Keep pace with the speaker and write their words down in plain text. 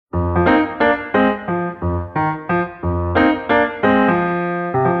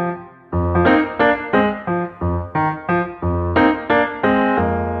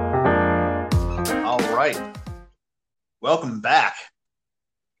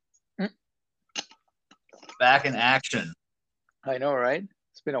back in action. I know, right?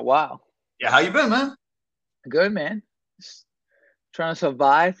 It's been a while. Yeah, how you been, man? Good, man. Just trying to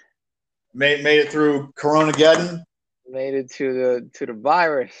survive. Made it through Coronageddon, Made it to the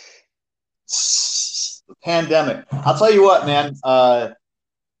virus. the pandemic. I'll tell you what, man.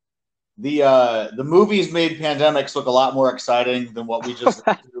 The movies made pandemics look a lot more exciting than what we just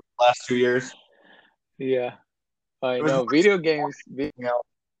lived through the last 2 years. Yeah, I It was, know. Video games be you know,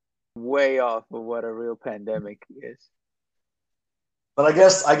 way off of what a real pandemic is. but I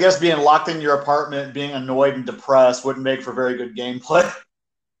guess being locked in your apartment, being annoyed and depressed, wouldn't make for very good gameplay.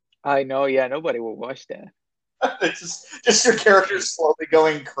 I know. Yeah, nobody will watch that. It's just your characters slowly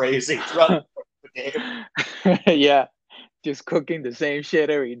going crazy throughout the game. Yeah, just cooking the same shit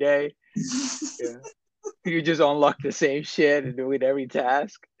every day. Yeah, you just unlock the same shit and do it every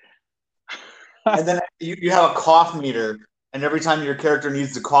task. And then you have a cough meter, and every time your character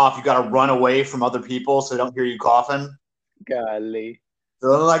needs to cough, you got to run away from other people so they don't hear you coughing. Golly. So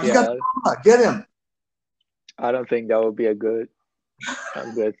they're like, "You got Yeah, get him." I don't think that would be a good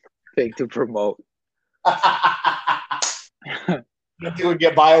thing to promote. You think we would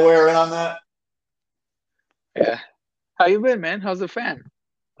get Bioware in on that? Yeah. How you been, man? How's the fam?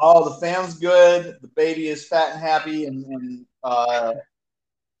 Oh, the fam's good. The baby is fat and happy and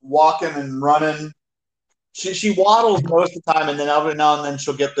walking and running. She waddles most of the time, and then every now and then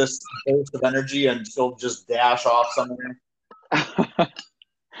she'll get this burst of energy and she'll just dash off somewhere.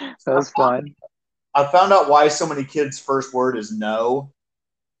 That's fun. I found out why so many kids' first word is no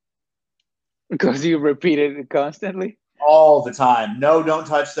Because you repeated it constantly. all the time. No, don't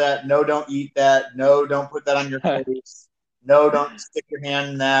touch that. No, don't eat that. No, don't put that on your face. No, don't stick your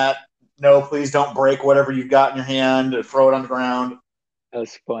hand in that. No, please don't break whatever you've got in your hand or throw it on the ground.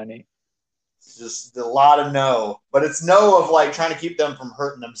 That's funny. It's just a lot of no. But it's no of like trying to keep them from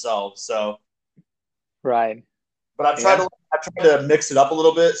hurting themselves. So, Right. but Yeah. I've tried to mix it up a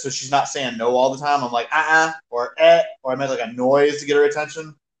little bit so she's not saying no all the time. I'm like, or or I made like a noise to get her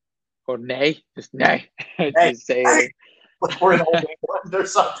attention. Or nay. Just nay. Hey, Just say hey, it. like we're in Old England or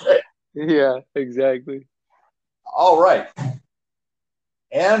something. Yeah, exactly. All right.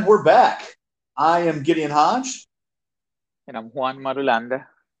 And we're back. I am Gideon Hodge, And I'm Juan Marulanda.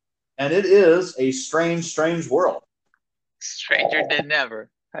 and it is a strange, strange world. Stranger than never.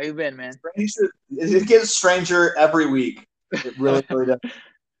 How you been, man? It gets stranger every week. It really, really does.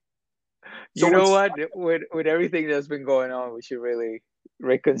 So You know what's what? With everything that's been going on, we should really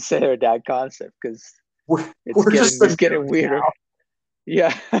reconsider that concept because it's we're just getting the it's getting news weirder.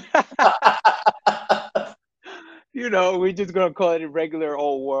 Yeah. now. We're just gonna call it a regular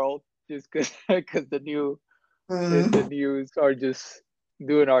old world just because the news are just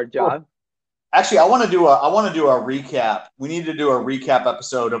doing our job. Actually, I want to do a recap. We need to do a recap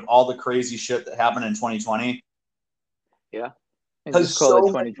episode of all the crazy shit that happened in 2020 Yeah. And just because call it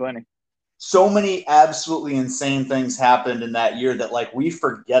 2020. so many absolutely insane things happened in that year that like we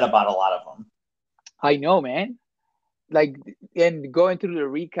forget about a lot of them. I know, man. Like, and going through the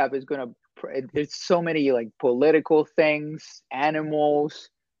recap is gonna. There's so many like political things, animals,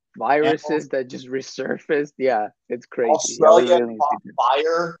 Animals, viruses that just resurfaced. Yeah, it's crazy. Yeah, we Australia really need caught to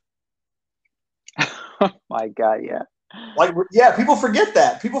fire. do. Oh my God, yeah. Like, yeah, people forget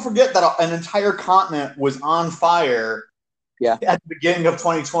that. People forget that an entire continent was on fire Yeah. at the beginning of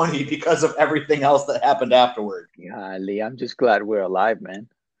 2020 because of everything else that happened afterward. Golly, I'm just glad we're alive, man.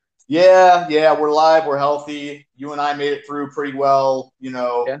 Yeah, we're live, we're healthy. You and I made it through pretty well,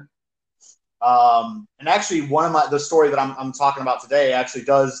 Yeah. And actually, one of the story that I'm talking about today actually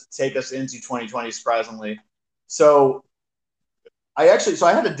does take us into 2020, surprisingly. So I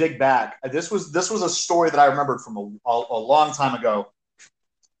had to dig back. This was a story that I remembered from a long time ago.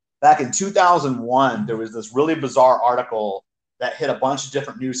 Back in 2001, there was this really bizarre article that hit a bunch of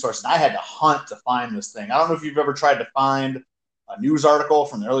different news sources. And I had to hunt to find this thing. I don't know if you've ever tried to find a news article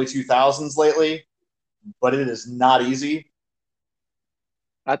from the early 2000s lately, but it is not easy.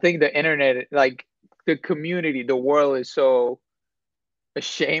 I think the internet, like the community, the world is so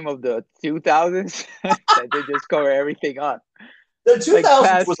ashamed of the 2000s that they just cover everything up. The Like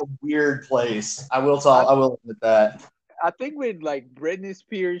 2000s was past, a weird place. I I will admit that. I think when like Britney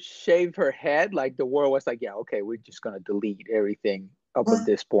Spears shaved her head, like the world was like, yeah, okay, we're just gonna delete everything up at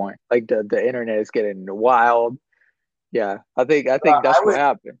this point. Like the internet is getting wild. Yeah, I think I that's what would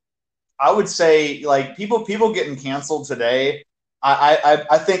happened. I would say like people getting canceled today.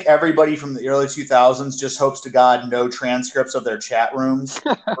 I think everybody from the early 2000s just hopes to God no transcripts of their chat rooms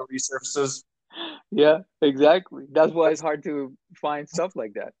or resurfaces. Yeah, exactly. That's why it's hard to find stuff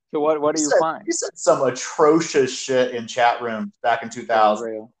like that. So what do you We find? said some atrocious shit in chat rooms back in For 2000.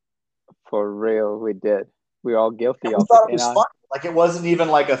 real. For real, we did. We're all And guilty we of it. thought it was funny. Like it wasn't even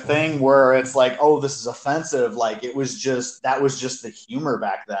like a thing where it's like, oh, this is offensive. Like it was just that was just the humor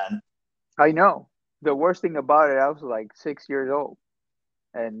back then. I know. The worst thing about it, I was like 6 years old,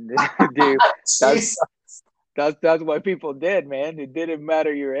 and dude, that's Jeez. that's what people did, man. It didn't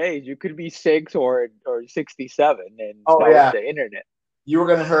matter your age. You could be 6 or 67, and Oh that was yeah. the internet. You were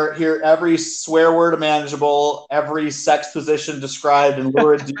going to hear every swear word imaginable, every sex position described in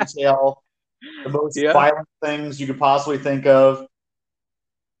lurid detail, the most Yeah, violent things you could possibly think of.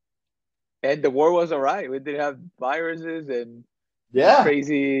 and the war was all right. We didn't have viruses and Yeah.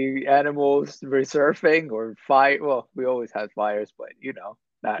 crazy animals resurfing or fire. Well, we always had fires, but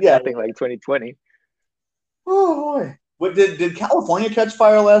not Yeah. nothing like 2020. Oh boy. What did California catch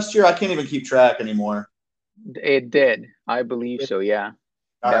fire last year? I can't even keep track anymore. It did, I believe so. Yeah,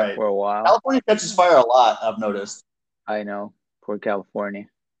 All yeah, right. for a while. California catches fire a lot, I've noticed. I know, poor California.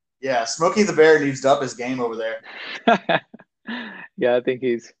 Yeah, Smokey the Bear needs to up his game over there. Yeah, I think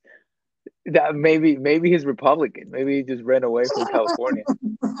he's that maybe he's Republican. Maybe he just ran away from California.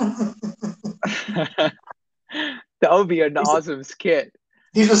 That would be an he's, awesome skit.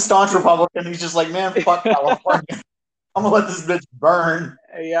 he's a staunch Republican. He's just like, man, fuck California. I'm gonna let this bitch burn.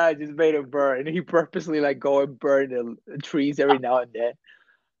 Yeah, I just made him burn. And he purposely like go and burn the trees every now and then.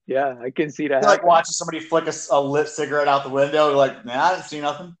 Yeah, I can see that He like happening. watching somebody flick a lit cigarette out the window. You're like, man, I didn't see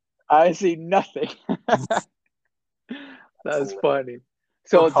nothing. I see nothing. That's That's hilarious. funny.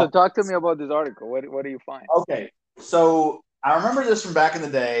 So talk to Republicans. me about this article. What do you find? Okay, so I remember this from back in the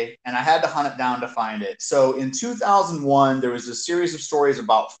day, and I had to hunt it down to find it. So in 2001, there was a series of stories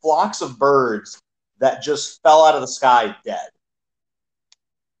about flocks of birds that just fell out of the sky dead.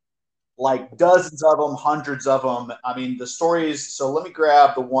 Like dozens of them, hundreds of them. I mean, the stories. So let me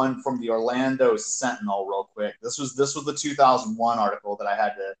grab the one from the Orlando Sentinel real quick. This was the 2001 article that I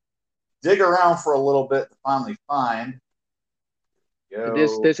had to dig around for a little bit to finally find.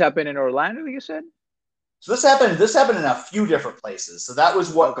 This Yo. this happened in Orlando, you said? So this happened in a few different places. So that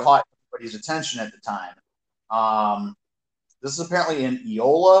was what Okay. caught everybody's attention at the time. This is apparently in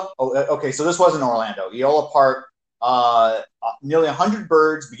Eola. Oh, okay. So this was in Orlando, Eola Park. Nearly 100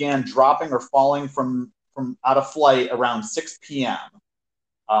 birds began dropping or falling from out of flight around 6 p.m.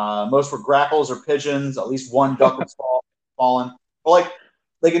 Most were grackles or pigeons. At least one duck was fallen. But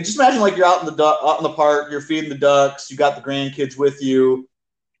like just imagine like you're out in the park, you're feeding the ducks, you got the grandkids with you,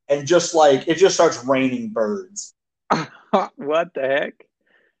 and just like it just starts raining birds, What the heck?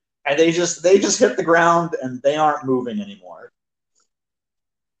 and they just hit the ground and they aren't moving anymore.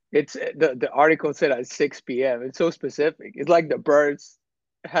 It's the article said at 6 p.m. It's so specific. It's like the birds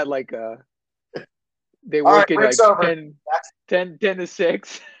had like they All right, work in break's like over. 10 to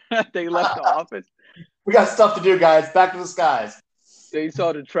 6. They left the office. We got stuff to do, guys. Back to the skies. They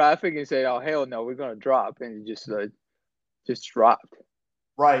saw the traffic and said, "Oh hell no, we're gonna drop," and it just dropped.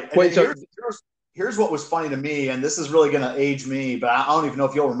 Right. And Wait, so here's what was funny to me, and this is really going to age me, but I don't even know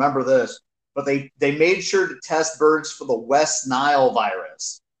if you'll remember this. But they made sure to test birds for the West Nile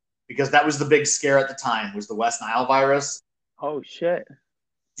virus because that was the big scare at the time was the West Nile virus. oh shit,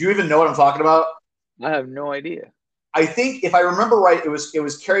 Do you even know what I'm talking about? I have no idea. I think if I remember right, it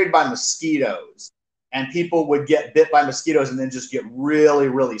was carried by mosquitoes, and people would get bit by mosquitoes and then just get really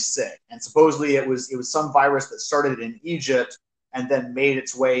really sick. And supposedly it was some virus that started in Egypt and then made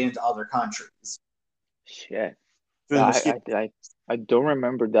its way into other countries Shit, through the I mosquito. I I, I don't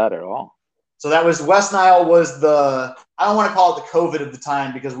remember that at all. So that was West Nile was the I don't want to call it the COVID of the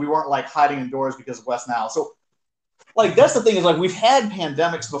time because we weren't like hiding indoors because of West Nile. So like that's the thing is like we've had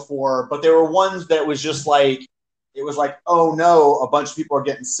pandemics before, but there were ones that was just like it was like oh no, a bunch of people are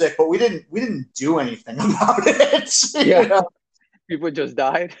getting sick, but we didn't do anything about it. Yeah, people just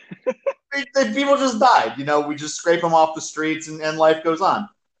died. People just died. We just scrape them off the streets and life goes on.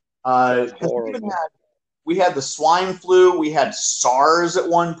 That's 'Cause horrible. we had the swine flu, we had SARS at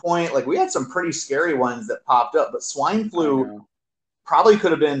one point. Like we had some pretty scary ones that popped up, but swine I flu know. probably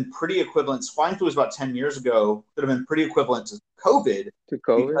could have been pretty equivalent. Swine flu was about 10 years ago, could have been pretty equivalent to COVID To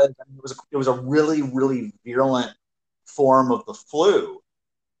COVID? because it was a really, really virulent form of the flu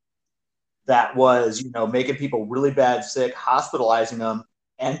that was, making people really bad sick, hospitalizing them.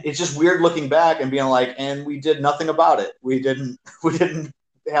 And it's just weird looking back and being like, and we did nothing about it. We didn't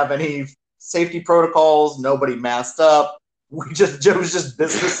have any safety protocols. Nobody masked up. It was just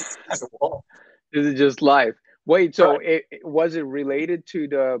business as usual. This is just life. Wait, so Right. was it related to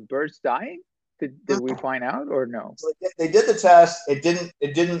the birds dying? Did we find out or no? So they did the test. It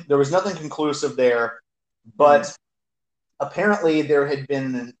didn't. There was nothing conclusive there, Mm. but apparently there had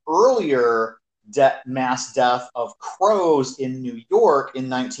been an earlier mass death of crows in New York in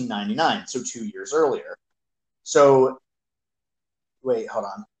 1999, so 2 years earlier. So wait, hold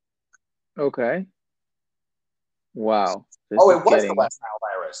on. Okay. Wow. This Oh, is it was the getting West Nile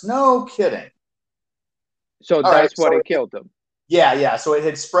virus. No kidding. so All right. that's what it killed them. Yeah, yeah. So it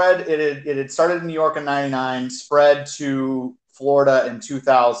had spread. It had started in New York in '99, spread to Florida in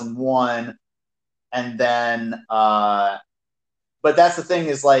 2001, and then. But that's the thing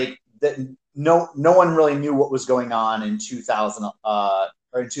is like that. No one really knew what was going on in 2000.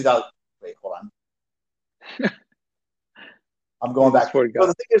 Or in 2000. Wait, hold on. I'm We going just back. So forgot.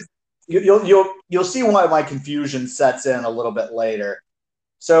 the thing is, you'll see why my confusion sets in a little bit later.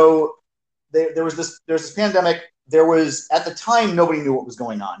 So there's this pandemic. There was at the time nobody knew what was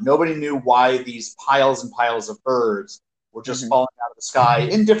going on. Nobody knew why these piles and piles of birds were just Hmm. falling out of the sky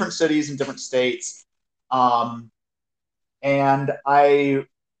in different cities in different states. Um, and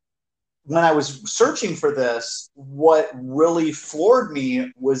when I was searching for this, what really floored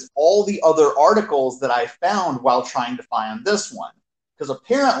me was all the other articles that I found while trying to find this one. Because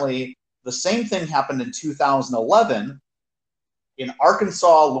apparently the same thing happened in 2011 in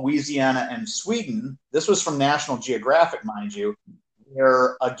Arkansas, Louisiana, and Sweden. This was from National Geographic, mind you,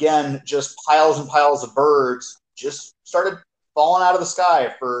 where again, just piles and piles of birds just started falling out of the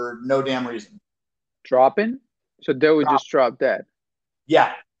sky for no damn reason. Dropping? So they would just drop dead.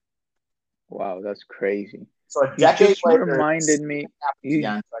 Yeah. Wow, that's crazy. So a You decade just later, reminded this me happens you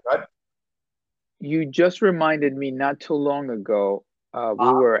again. So go ahead. you just reminded me not too long ago, we Uh,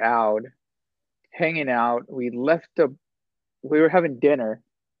 were out hanging out. We were having dinner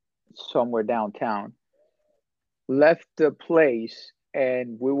somewhere downtown, left the place,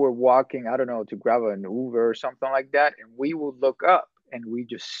 and we were walking, I don't know, to grab an Uber or something like that. And we would look up and we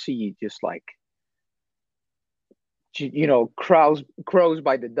just see just like, crows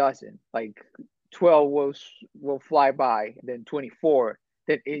by the dozen. Like 12 will fly by, then 24.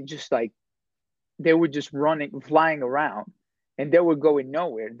 Then it just like they were just running, flying around, and they were going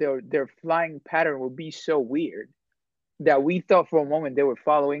nowhere. Their flying pattern would be so weird that we thought for a moment they were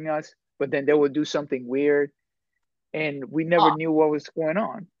following us, but then they would do something weird, and we never huh. knew what was going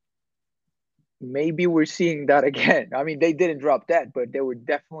on. Maybe we're seeing that again. I mean, they didn't drop that, but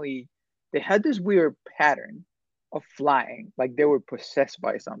they had this weird pattern of flying, like they were possessed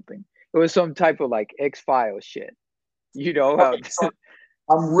by something. It was some type of like X-Files shit. You know how Okay, so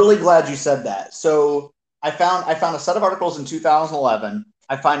I'm really glad you said that. So I found a set of articles in 2011.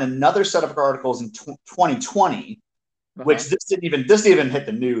 I find another set of articles in 2020, uh-huh. which this didn't even hit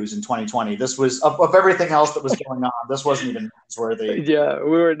the news in 2020. This was of everything else that was going on. This wasn't even newsworthy Yeah,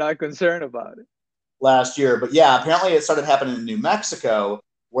 we were not concerned about it. last year. But yeah, apparently it started happening in New Mexico,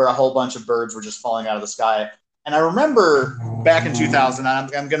 where a whole bunch of birds were just falling out of the sky. And I remember back in 2000, I'm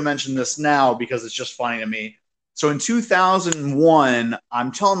going to mention this now because it's just funny to me. So in 2001,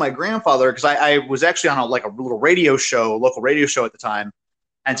 I'm telling my grandfather, because I was actually on like a little radio show, local radio show at the time,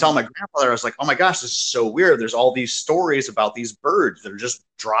 and telling Uh-huh. my grandfather, I was like, oh my gosh, this is so weird. There's all these stories about these birds that are just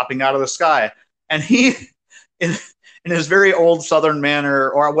dropping out of the sky. And he, in, in his very old Southern manner,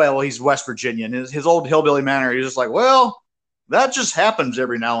 or well, he's West Virginian, his old hillbilly manner, he's just like, well, that just happens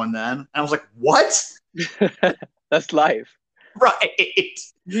every now and then. And I was like, what? That's life. Right. He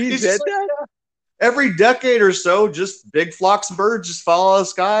He's just said like, that? every decade or so, just big flocks of birds just fall out of the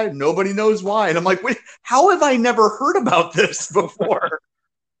sky. Nobody knows why. And I'm like, wait, how have I never heard about this before?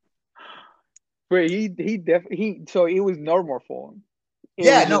 But he definitely he so it was normal for him. It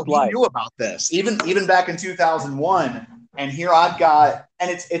Yeah, was no, just he life. knew about this even back in 2001. And here I've got, and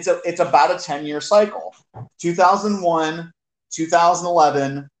it's about a 10-year cycle: 2001,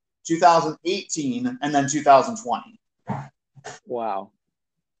 2011, 2018, and then 2020. Wow.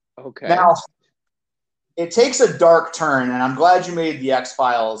 Okay. Now it takes a dark turn, and I'm glad you made the X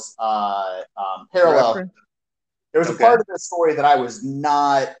Files parallel. Reference? There was a Okay. part of this story that I was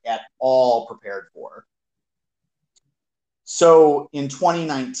not at all prepared for. So in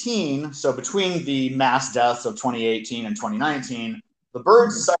 2019, so between the mass deaths of 2018 and 2019, the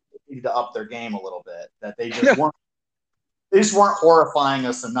birds Mhm. decided needed to up their game a little bit. That they just weren't horrifying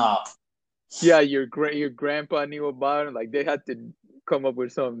us enough. Yeah, your grandpa knew about it. Like they had to come up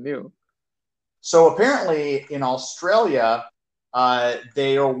with something new. So apparently in Australia,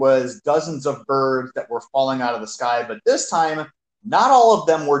 there was dozens of birds that were falling out of the sky, but this time, not all of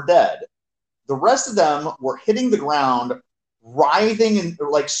them were dead. The rest of them were hitting the ground, writhing and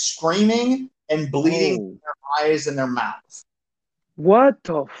like screaming and bleeding from Oh, their eyes and their mouth. what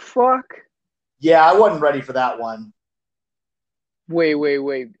the fuck? Yeah, I wasn't ready for that one.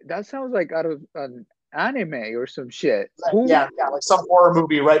 Wait. That sounds like out of an anime or some shit. Yeah, Who? yeah, like some horror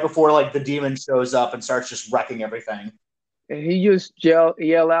movie right before like the demon shows up and starts just wrecking everything. And he just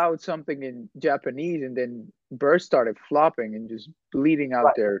yell out something in Japanese, and then birds started flopping and just bleeding out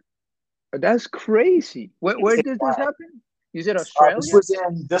Right. there. That's crazy. Where It's did this wild. happen? You said This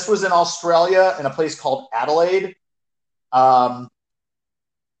Australia? was in Australia in a place called Adelaide. Um,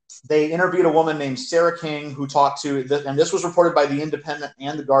 they interviewed a woman named Sarah King who talked to, and this was reported by the Independent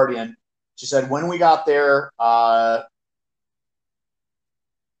and the Guardian. She said when we got there,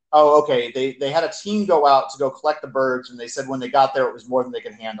 okay, they had a team go out to go collect the birds, and they said when they got there it was more than they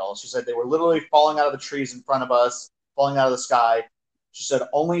could handle. She said they were literally falling out of the trees in front of us, falling out of the sky. She said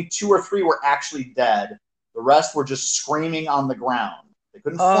only 2 or 3 were actually dead. The rest were just screaming on the ground. They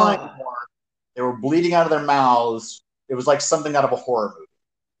couldn't fly Oh, anymore. They were bleeding out of their mouths. It was like something out of a horror movie.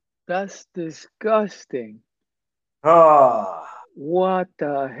 that's disgusting. Ah, What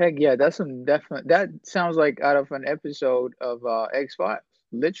the heck? Yeah, that's some definite. That sounds like out of an episode of X-Files,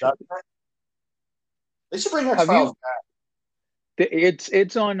 that, literally. they should bring X Have Files you? back.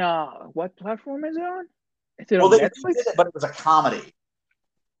 It's on what platform is it on? Is it Well, on they did Netflix? it, but it was a comedy.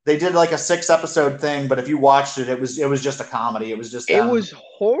 They did like a 6 episode thing, but if you watched it, it was just a comedy. It was just It them. was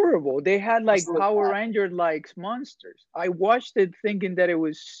horrible. They had It was like really Power bad. Ranger like monsters. I watched it thinking that it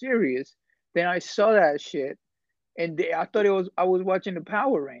was serious. Then I saw that shit, and I thought I was watching the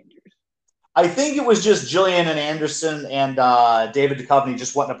Power Rangers. I think it was just Gillian and Anderson and David Duchovny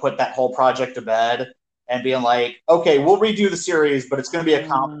just wanting to put that whole project to bed and being like, okay, we'll redo the series, but it's going to be a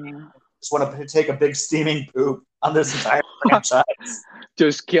comedy. Uh, Just want to take a big steaming poop on this entire franchise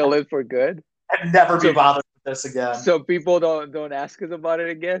just kill it for good. and never be So bothered with this again. so people don't ask us about it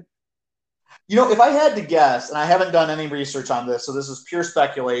again. If I had to guess, and I haven't done any research on this, so this is pure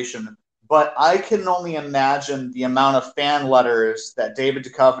speculation, but I can only imagine the amount of fan letters that David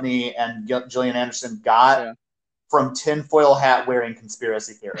Duchovny and Gillian Anderson got Yeah. from tinfoil hat wearing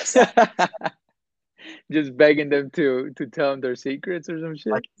conspiracy theorists. Just begging them to tell them their secrets or some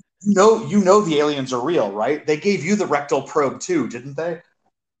shit. Like, you know the aliens are real, right? They gave you the rectal probe too, didn't they?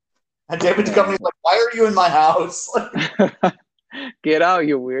 And David Yeah. Duchovny's like, why are you in my house? Get out,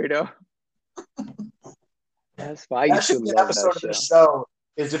 you weirdo. That's why I That used to should be an love that episode of the show. show.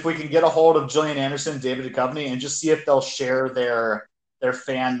 Is if we can get a hold of Gillian Anderson, David Duchovny, and just see if they'll share their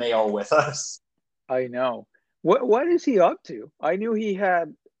fan mail with us. I know. What is he up to? I knew he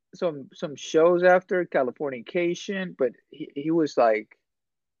had some shows after Californication, but he was like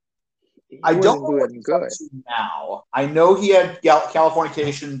he I don't wasn't know what doing he's up good. to now. I know he had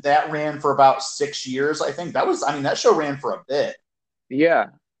Californication that ran for about 6 years. I think that show ran for a bit. Yeah.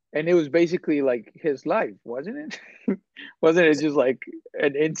 And it was basically like his life, wasn't it? Wasn't it just like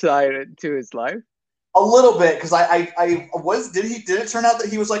an insight to his life? A little bit, because I was did it turn out that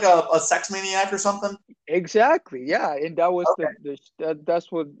he was like a sex maniac or something? Exactly. Yeah. And that was Okay. that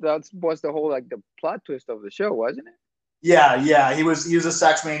was the whole like the plot twist of the show, wasn't it? Yeah. He was a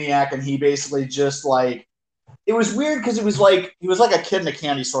sex maniac, and he basically just like it was weird because it was like he was like a kid in a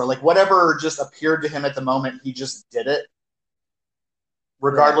candy store. Like whatever just appeared to him at the moment, he just did it,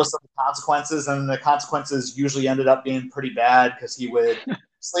 Right. regardless of the consequences. And the consequences usually ended up being pretty bad because he would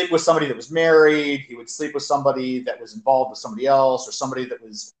sleep with somebody that was married. He would sleep with somebody that was involved with somebody else, or somebody that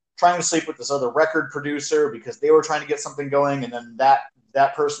was trying to sleep with this other record producer because they were trying to get something going. And then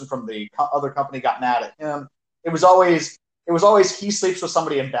that person from the other company got mad at him. It was always he sleeps with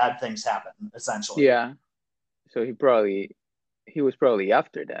somebody and bad things happen, essentially. Yeah. So he was probably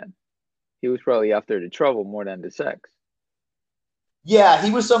after that. He was probably after the trouble more than the sex. Yeah, he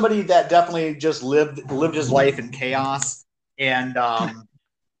was somebody that definitely just lived his life in chaos. And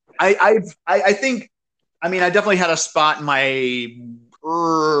I think, I definitely had a spot in my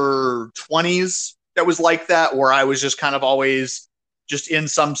 20s that was like that, where I was just kind of always just in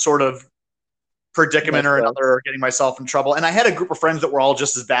some sort of predicament Messed or up. another, or getting myself in trouble. And I had a group of friends that were all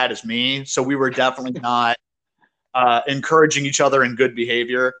just as bad as me, so we were definitely not encouraging each other in good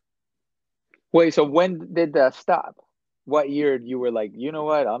behavior. Wait, so when did that stop? What year you were like, you know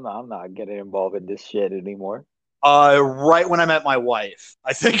what? I'm not getting involved in this shit anymore. Right when I met my wife,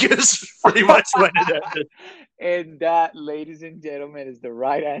 I think is pretty much when it ended. And that, ladies and gentlemen, is the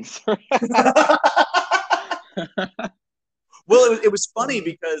right answer. Well, it was funny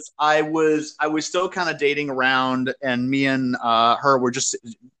because I was still kind of dating around, and me and her were just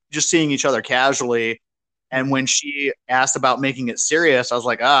seeing each other casually. And when she asked about making it serious, I was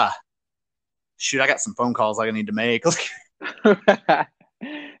like, shoot, I got some phone calls I need to make.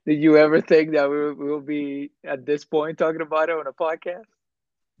 Did you ever think that we will be at this point talking about it on a podcast?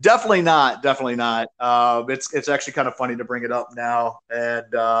 Definitely not. Definitely not. It's actually kind of funny to bring it up now. And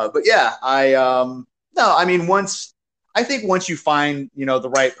but yeah, no, once you find the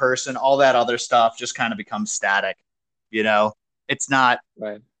right person, all that other stuff just kind of becomes static. You know, it's not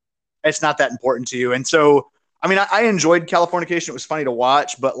Right. it's not that important to you. And so, I mean, I enjoyed Californication. It was funny to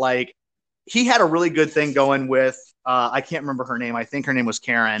watch, but like he had a really good thing going with I can't remember her name. I think her name was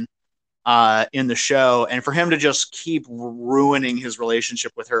Karen in the show, and for him to just keep ruining his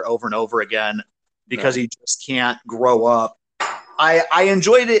relationship with her over and over again because Right. he just can't grow up. I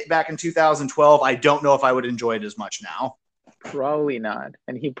enjoyed it back in 2012. I don't know if I would enjoy it as much now. Probably not.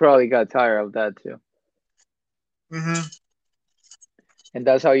 And he probably got tired of that too. Mm-hmm. And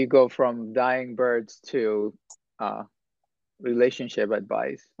that's how you go from dying birds to uh, relationship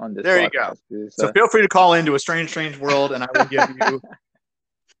advice on this There you go. podcast. So feel free to call into A Strange, Strange World, and I will give you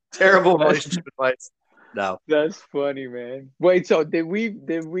terrible that's relationship advice. No. that's funny, man. Wait, so did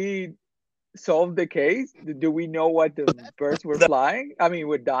we solve the case? Do we know what the birds were flying? I mean,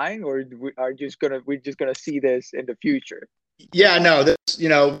 were dying, or we're just gonna see this in the future? Yeah, no, this,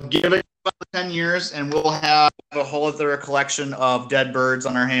 give it about 10 years and we'll have a whole other collection of dead birds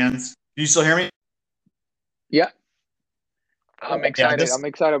on our hands. Do you still hear me? Yeah, I'm Yeah, excited. this I'm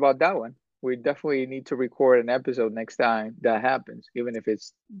excited about that one. We definitely need to record an episode next time that happens, even if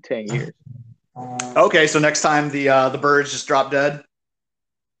it's 10 years. Okay, so next time the birds just drop dead.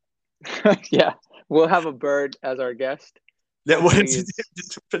 Yeah, we'll have a bird as our guest. That would Hopefully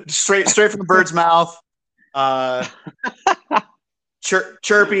it's straight from the bird's mouth. Uh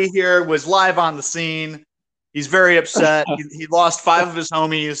Chirpy here was live on the scene. He's very upset. He lost 5 of his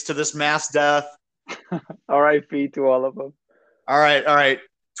homies to this mass death. RIP to all of them. All right.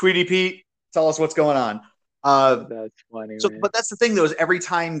 Tweety Pete, tell us what's going on. That's funny, So, man. but that's the thing, though, is every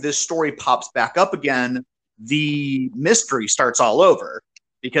time this story pops back up again, the mystery starts all over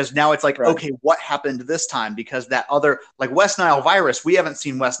because now it's like, Right. okay, what happened this time? Because that other, like West Nile virus, we haven't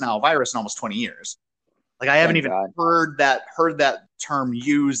seen West Nile virus in almost 20 years. Like I haven't Thank even God. heard that term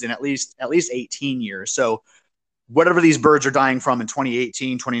used in at least 18 years. So whatever these birds are dying from in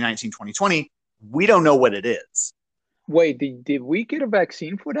 2018, 2019, 2020, we don't know what it is. Wait, did we get a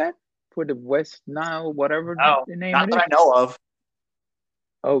vaccine for that? For the West Nile, whatever No, the name not it that is? I know of.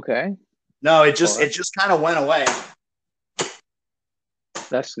 Okay. No, All it right. just kind of went away.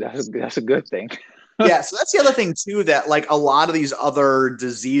 That's a good thing. Yeah, so that's the other thing too, that like a lot of these other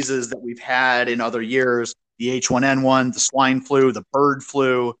diseases that we've had in other years, the H1N1, the swine flu, the bird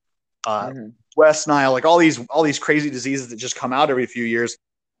flu, Mhm. West Nile, like all these crazy diseases that just come out every few years,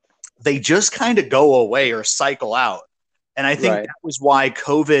 they just kind of go away or cycle out. And I think Right. that was why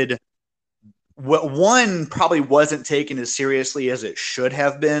COVID, one, probably wasn't taken as seriously as it should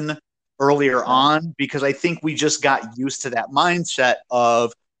have been earlier Right. on, because I think we just got used to that mindset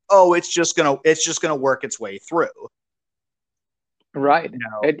of, oh, it's just gonna work its way through. Right. You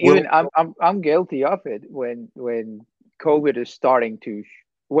know, And even I'm guilty of it when COVID is starting to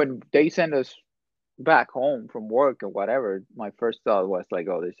when they send us back home from work or whatever, my first thought was like,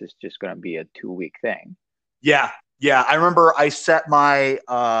 oh, this is just gonna be a 2 week thing. yeah, yeah. I remember I set my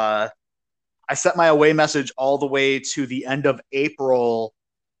away message all the way to the end of April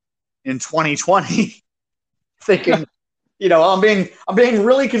in 2020, thinking, I'm being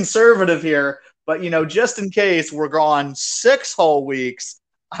really conservative here, but just in case we're gone 6 whole weeks,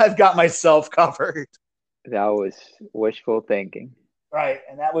 I've got myself covered. That was wishful thinking. Right,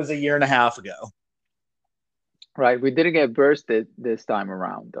 and that was a year and a half ago. Right. We didn't get bursted this time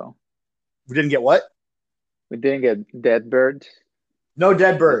around though. We didn't get what? We didn't get dead birds No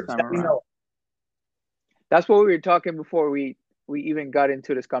dead this birds time that we around. know. That's what we were talking before we even got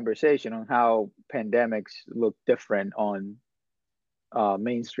into this conversation on how pandemics look different on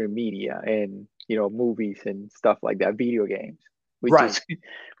mainstream media and movies and stuff like that, video games. We Right. just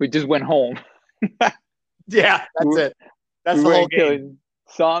we just went home. Yeah, that's it. That's We the whole weren't game. killing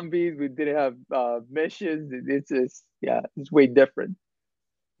zombies. We didn't have missions. It's way different.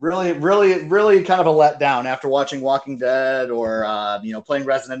 Really, really, really kind of a letdown after watching Walking Dead or playing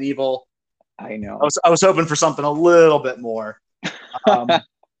Resident Evil. I know. I was hoping for something a little bit more.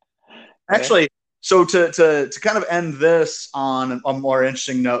 Actually, so to kind of end this on a more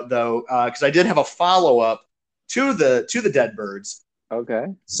interesting note, though, because I did have a follow up to the dead birds. Okay.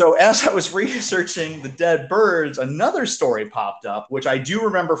 So as I was researching the dead birds, another story popped up, which I do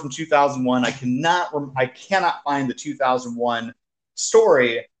remember from 2001. I cannot find the 2001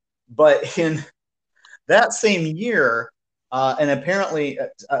 story, but in that same year, and apparently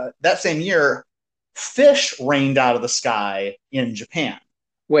that same year, fish rained out of the sky in Japan.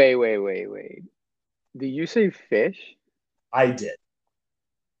 Wait. Did you say fish? I did.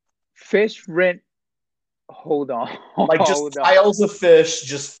 Fish rent. Hold on. Like just Hold on. piles of fish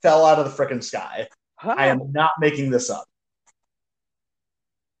just fell out of the freaking sky. How? I am not making this up.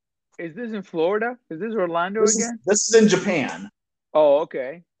 Is this in Florida? Is this Orlando This is again? this is in Japan, Oh,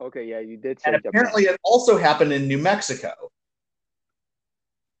 okay. Okay, yeah, you did and say Japan. apparently it also happened in New Mexico.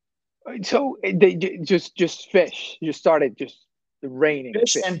 So just fish. Just started just raining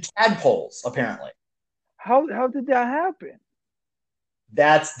Fish fish. and tadpoles, apparently. How did that happen?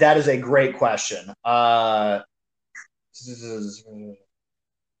 That is a great question.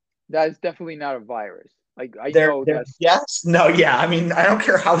 That's definitely not a virus. Like I There, know there. that's Yes, no, yeah. I mean, I don't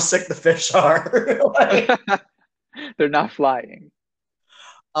care how sick the fish are. Like, they're not flying.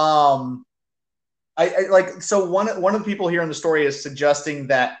 um, I like so one of the people here in the story is suggesting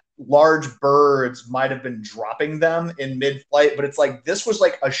that large birds might have been dropping them in mid-flight, but it's like this was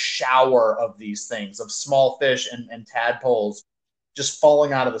like a shower of these things of small fish and tadpoles just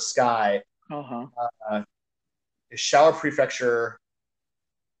falling out of the sky. Uh-huh. Uh, Shower Prefecture,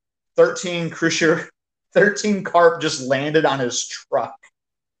 13 cruiser, 13 carp just landed on his truck.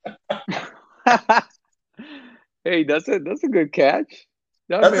 Hey, that's a good catch.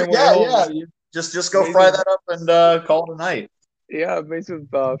 That man went Yeah, home. yeah. You just go Made fry some, that up and call it a night. yeah, made some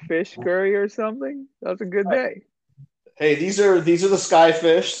fish curry or something. That's a good day. Hey, these are the sky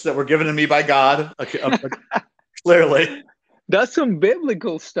fish that were given to me by God. Clearly, That's some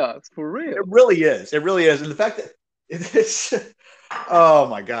biblical stuff for it real. really is. It really is, and the fact that it's oh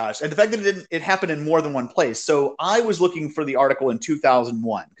my gosh, and the fact that it happened in more than one place. So I was looking for the article in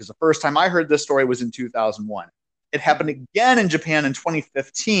 2001 because the first time I heard this story was in 2001. It happened again in Japan in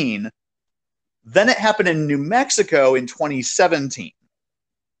 2015. Then it happened in New Mexico in 2017.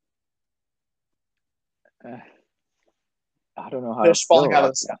 I don't know how to Fish feel falling out of about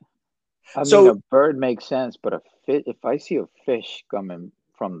the sky. that. I mean, So a bird makes sense, but a fish, if I see a fish coming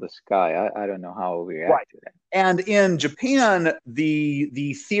from the sky, I don't know how I'll right. react to that. And in Japan,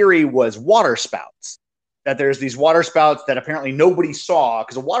 the theory was water spouts. That there's these water spouts that apparently nobody saw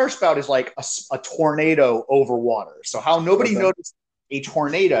because a water spout is like a tornado over water. So how nobody Okay. noticed a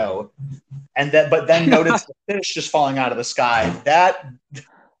tornado and that, but then noticed the fish just falling out of the sky. That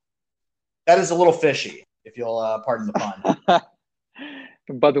is a little fishy, if you'll pardon the pun.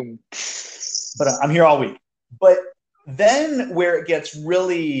 But But I'm here all week. But then where it gets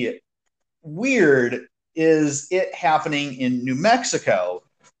really weird is it happening in New Mexico,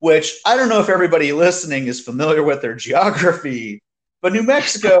 which I don't know if everybody listening is familiar with their geography, but New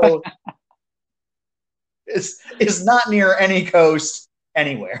Mexico is not near any coast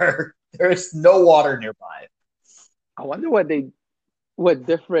anywhere. There is no water nearby. I wonder what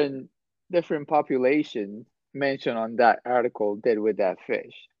different population mentioned on that article did with that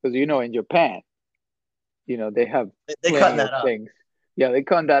fish. Because in Japan, they have They cutting plenty of that up. things. Yeah, they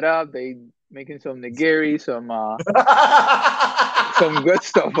cut that up. They making some nigiri, some good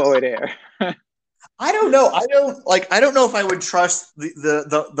stuff over there. I don't know. I don't know if I would trust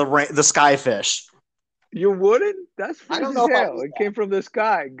the sky fish. You wouldn't? That's I fish don't as know if I hell. It came from the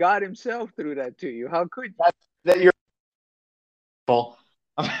sky. God Himself threw that to you. How could you? that you're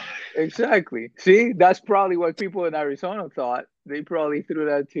Exactly. See, that's probably what people in Arizona thought. They probably threw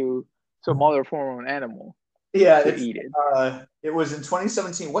that to some other form of an animal Yeah, to eat it. it was in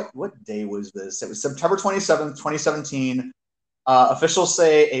 2017. What day was this? It was September 27th, 2017. Officials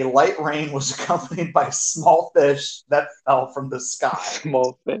say a light rain was accompanied by small fish that fell from the sky.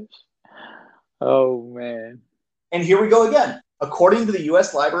 Small fish. Oh man. And here we go again. According to the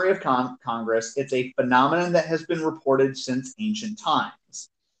U.S. Library of Congress, it's a phenomenon that has been reported since ancient times.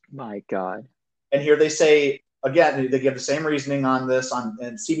 My God. And here they say, again, they give the same reasoning on this on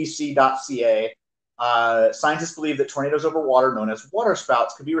cbc.ca. Scientists believe that tornadoes over water, known as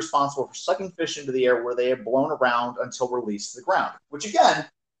waterspouts, could be responsible for sucking fish into the air where they have blown around until released to the ground. Which, again,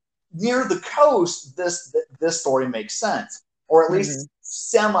 near the coast, this story makes sense, or at least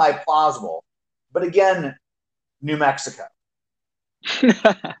semi-plausible. But again, New Mexico.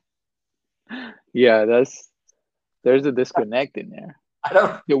 Yeah, there's a disconnect in there.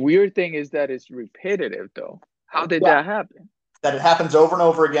 The weird thing is that it's repetitive, though. How did that happen? That it happens over and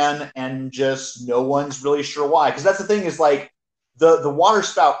over again, and just no one's really sure why. Because that's the thing is like the water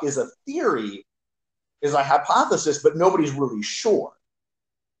spout is a theory, is a hypothesis, but nobody's really sure.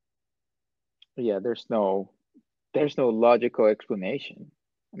 Yeah, there's no logical explanation.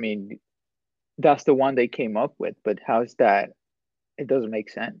 I mean, that's the one they came up with, but how's that? It doesn't make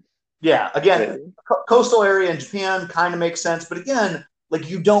sense. Yeah, again, coastal area in Japan kind of makes sense, but again, like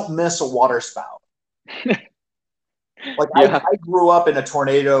you don't miss a water spout. Like I grew up in a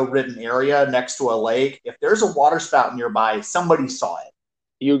tornado-ridden area next to a lake. If there's a water spout nearby, somebody saw it.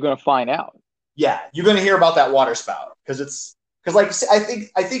 You're gonna find out. Yeah, you're gonna hear about that water spout because like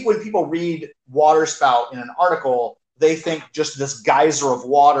I think when people read water spout in an article, they think just this geyser of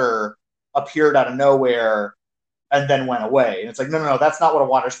water appeared out of nowhere and then went away. And it's like, no, that's not what a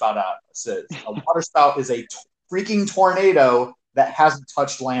waterspout is. A waterspout is a freaking tornado that hasn't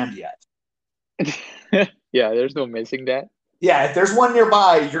touched land yet. Yeah, there's no missing that. Yeah, if there's one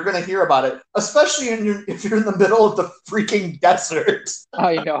nearby, you're going to hear about it, especially if you're in the middle of the freaking desert.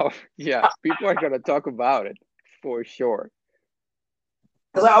 I know. Yeah, people are going to talk about it for sure.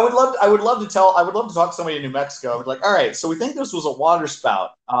 Because I would love to talk to somebody in New Mexico. I'd be like, all right, so we think this was a water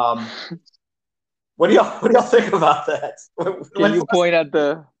spout. What do y'all think about that? Can you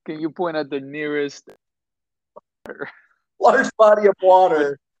point at the nearest large body of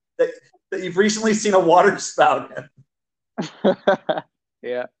water that you've recently seen a water spout in?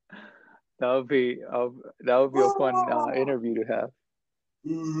 Yeah, that would be a fun interview to have.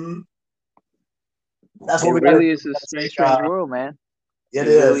 Mm-hmm. It really is a strange world, man. It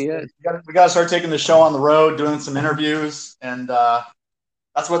is. Really is. We got to start taking the show on the road, doing some interviews, and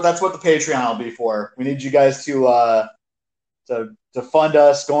that's what the Patreon will be for. We need you guys to fund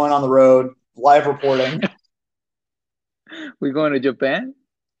us going on the road, live reporting. We're going to Japan.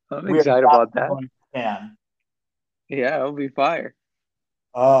 I'm excited about that. Going to Japan. Yeah, it'll be fire.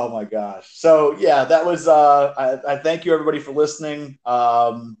 Oh my gosh! So yeah, that was. I thank you everybody for listening.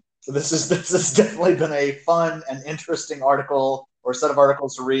 This has definitely been a fun and interesting article or set of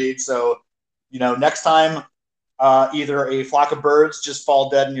articles to read. So, next time, either a flock of birds just fall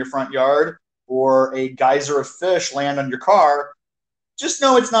dead in your front yard or a geyser of fish land on your car, just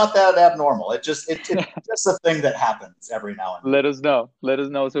know it's not that abnormal. It's just a thing that happens every now and then. Let us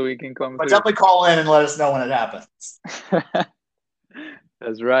know so we can come. But definitely call in and let us know when it happens.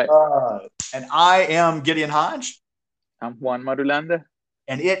 That's right. And I am Gideon Hodge. I'm Juan Marulanda.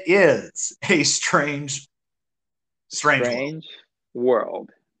 And it is a strange world. World.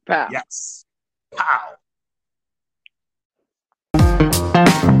 Pow. Yes. Pow.